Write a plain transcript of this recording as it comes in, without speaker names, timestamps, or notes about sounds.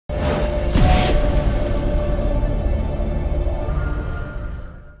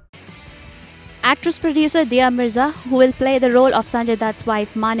Actress-producer Dia Mirza, who will play the role of Sanjay Dutt's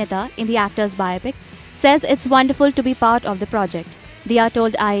wife Manyata in the actor's biopic, says it's wonderful to be part of the project. Dia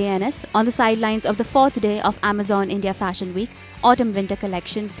told IANS on the sidelines of the 4th day of Amazon India Fashion Week Autumn-Winter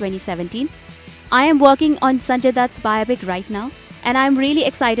Collection 2017, "I am working on Sanjay Dutt's biopic right now and I am really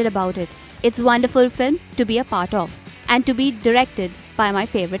excited about it. It's a wonderful film to be a part of and to be directed by my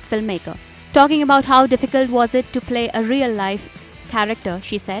favorite filmmaker." Talking about how difficult was it to play a real-life character,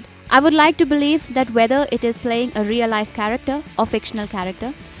 she said, "I would like to believe that whether it is playing a real-life character or fictional character,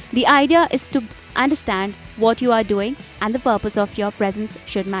 the idea is to understand what you are doing and the purpose of your presence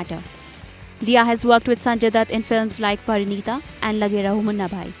should matter." Dia has worked with Sanjay Dutt in films like Parinita and Lage Raho Munna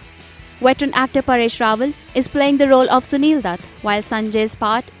Bhai. Veteran actor Paresh Rawal is playing the role of Sunil Dutt, while Sanjay's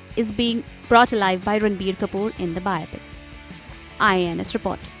part is being brought alive by Ranbir Kapoor in the biopic. IANS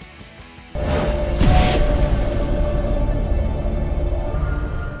report.